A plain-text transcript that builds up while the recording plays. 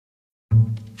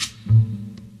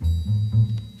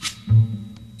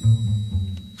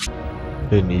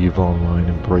In EVE Online,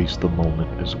 embrace the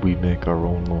moment as we make our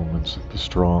own moments. The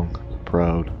strong, the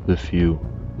proud, the few,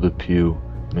 the pew.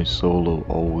 May solo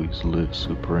always live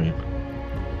supreme.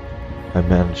 I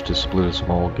managed to split a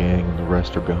small gang and the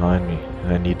rest are behind me,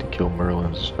 and I need to kill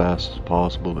Merlins as fast as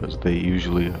possible as they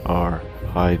usually are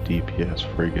high DPS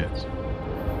frigates.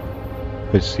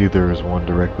 I see there is one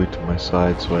directly to my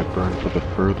side, so I burn for the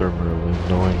further Merlin,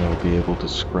 knowing I'll be able to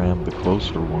scram the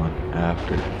closer one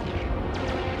after.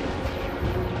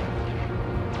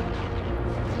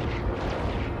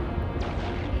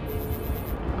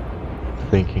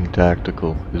 Thinking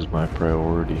tactical is my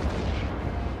priority.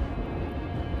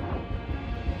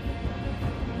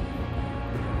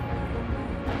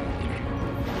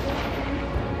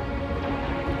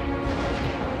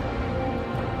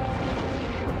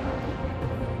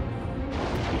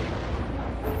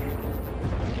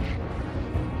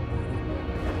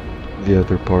 The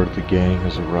other part of the gang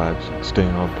has arrived,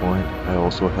 staying on point. I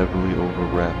also heavily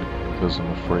overwrap because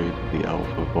I'm afraid of the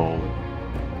alpha volley.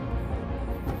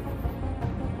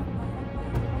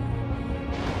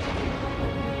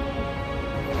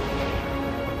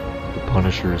 The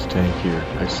Punisher is tankier.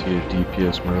 I see a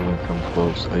DPS Merlin come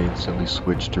close. I instantly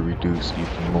switch to reduce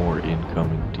even more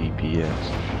incoming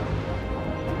DPS.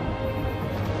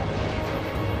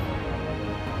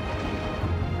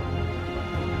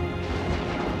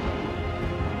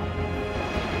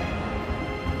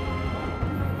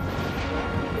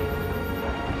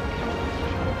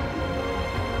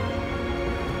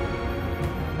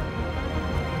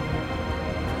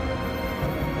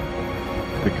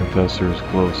 The Confessor is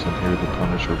close and here the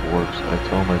Punisher warps. I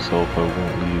tell myself I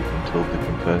won't leave until the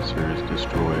Confessor is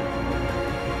destroyed.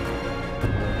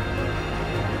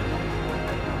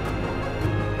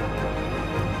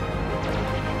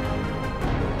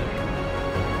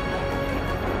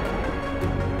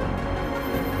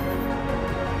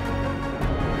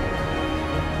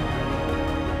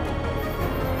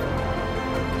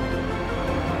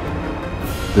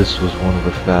 This was one of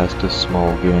the fastest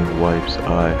small gang wipes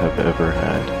I have ever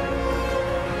had.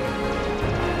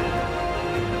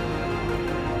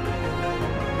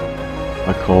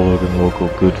 I call out in local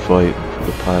good fight for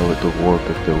the pilot to warp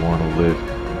if they want to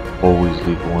live. Always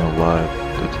leave one alive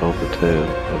to tell the tale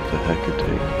of the Hecate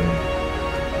King.